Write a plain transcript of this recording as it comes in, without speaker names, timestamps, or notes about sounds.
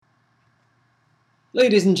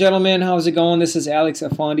Ladies and gentlemen, how's it going? This is Alex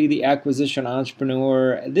Afandi, the acquisition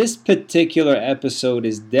entrepreneur. This particular episode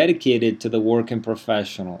is dedicated to the working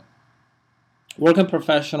professional. Working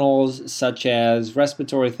professionals such as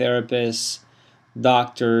respiratory therapists,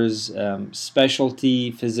 doctors, specialty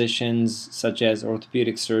physicians such as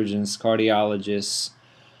orthopedic surgeons, cardiologists,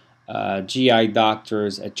 GI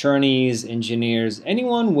doctors, attorneys, engineers,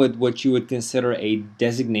 anyone with what you would consider a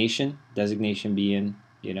designation being,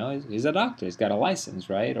 he's a doctor, he's got a license,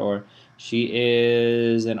 right? Or she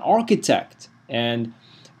is an architect. And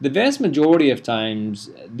the vast majority of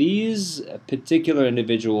times, these particular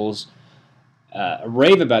individuals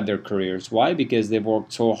rave about their careers. Why? Because they've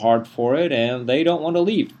worked so hard for it and they don't want to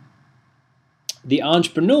leave. The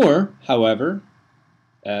entrepreneur, however,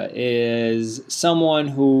 is someone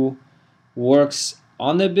who works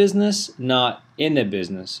on the business, not in the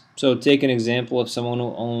business. So take an example of someone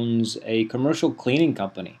who owns a commercial cleaning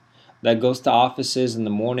company that goes to offices in the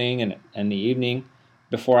morning and the evening,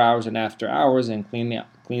 before hours and after hours, and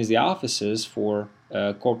cleans the offices for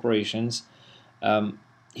corporations.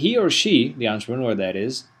 He or she, the entrepreneur that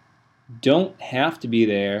is, don't have to be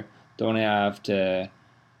there, don't have to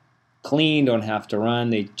clean, don't have to run.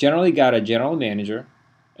 They generally got a general manager,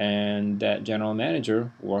 and that general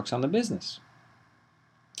manager works on the business.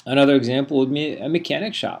 Another example would be a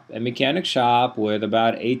mechanic shop. A mechanic shop with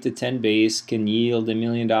about 8 to 10 base can yield $1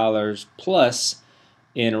 million plus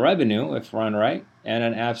in revenue if run right, and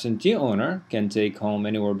an absentee owner can take home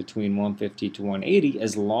anywhere between 150 to 180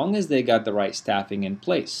 as long as they got the right staffing in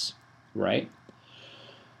place, right?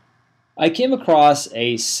 I came across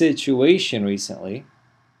a situation recently.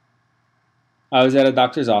 I was at a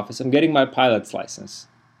doctor's office. I'm getting my pilot's license,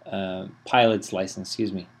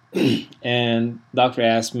 excuse me. And doctor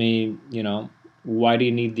asked me, why do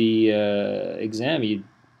you need the exam? It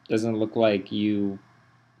doesn't look like you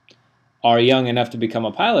are young enough to become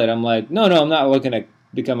a pilot. I'm like, no, I'm not looking to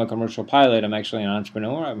become a commercial pilot. I'm actually an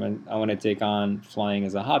entrepreneur. I want to take on flying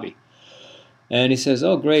as a hobby. And he says,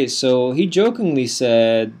 oh, great. So he jokingly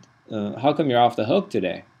said, how come you're off the hook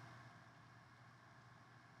today?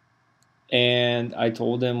 And I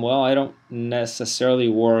told him, well, I don't necessarily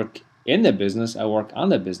work in the business. I work on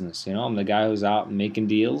the business. I'm the guy who's out making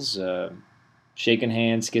deals, shaking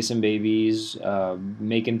hands, kissing babies,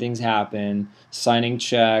 making things happen, signing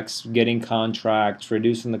checks, getting contracts,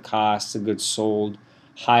 reducing the costs of goods sold,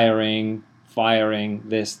 hiring, firing,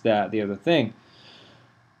 this, that, the other thing.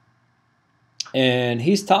 And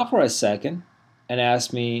he stopped for a second and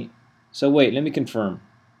asked me, so wait, let me confirm.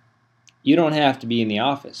 You don't have to be in the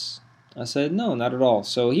office. I said, no, not at all.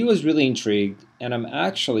 So he was really intrigued, and I'm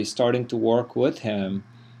actually starting to work with him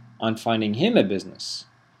on finding him a business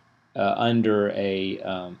under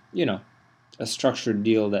a structured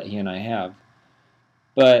deal that he and I have.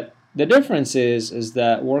 But the difference is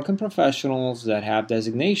that working professionals that have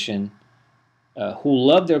designation, who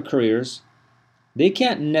love their careers, they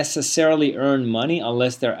can't necessarily earn money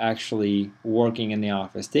unless they're actually working in the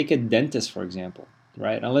office. Take a dentist, for example,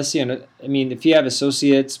 right? If you have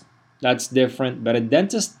associates, that's different, but a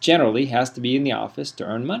dentist generally has to be in the office to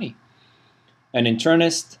earn money. An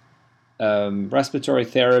internist, respiratory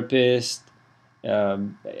therapist,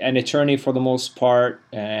 an attorney for the most part,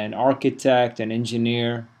 an architect, an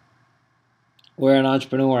engineer, where an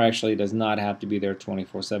entrepreneur actually does not have to be there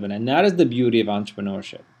 24/7. And that is the beauty of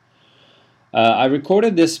entrepreneurship. I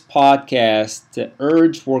recorded this podcast to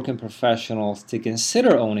urge working professionals to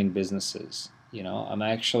consider owning businesses. I'm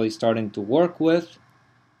actually starting to work with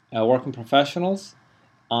working professionals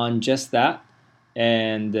on just that,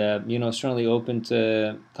 and certainly open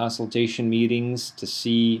to consultation meetings to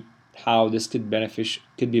see how this could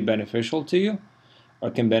be beneficial to you,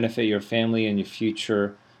 or can benefit your family and your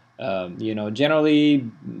future.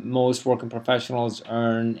 Generally, most working professionals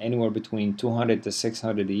earn anywhere between 200 to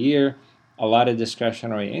 600 a year. A lot of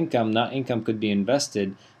discretionary income. That income could be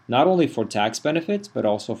invested not only for tax benefits but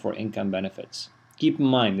also for income benefits. Keep in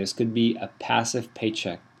mind, this could be a passive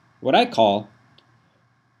paycheck, what I call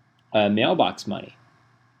mailbox money.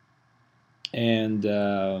 And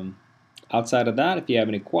outside of that, if you have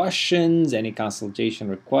any questions, any consultation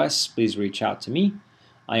requests, please reach out to me.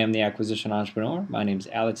 I am the acquisition entrepreneur. My name is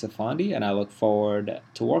Alex Afandi, and I look forward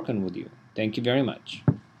to working with you. Thank you very much.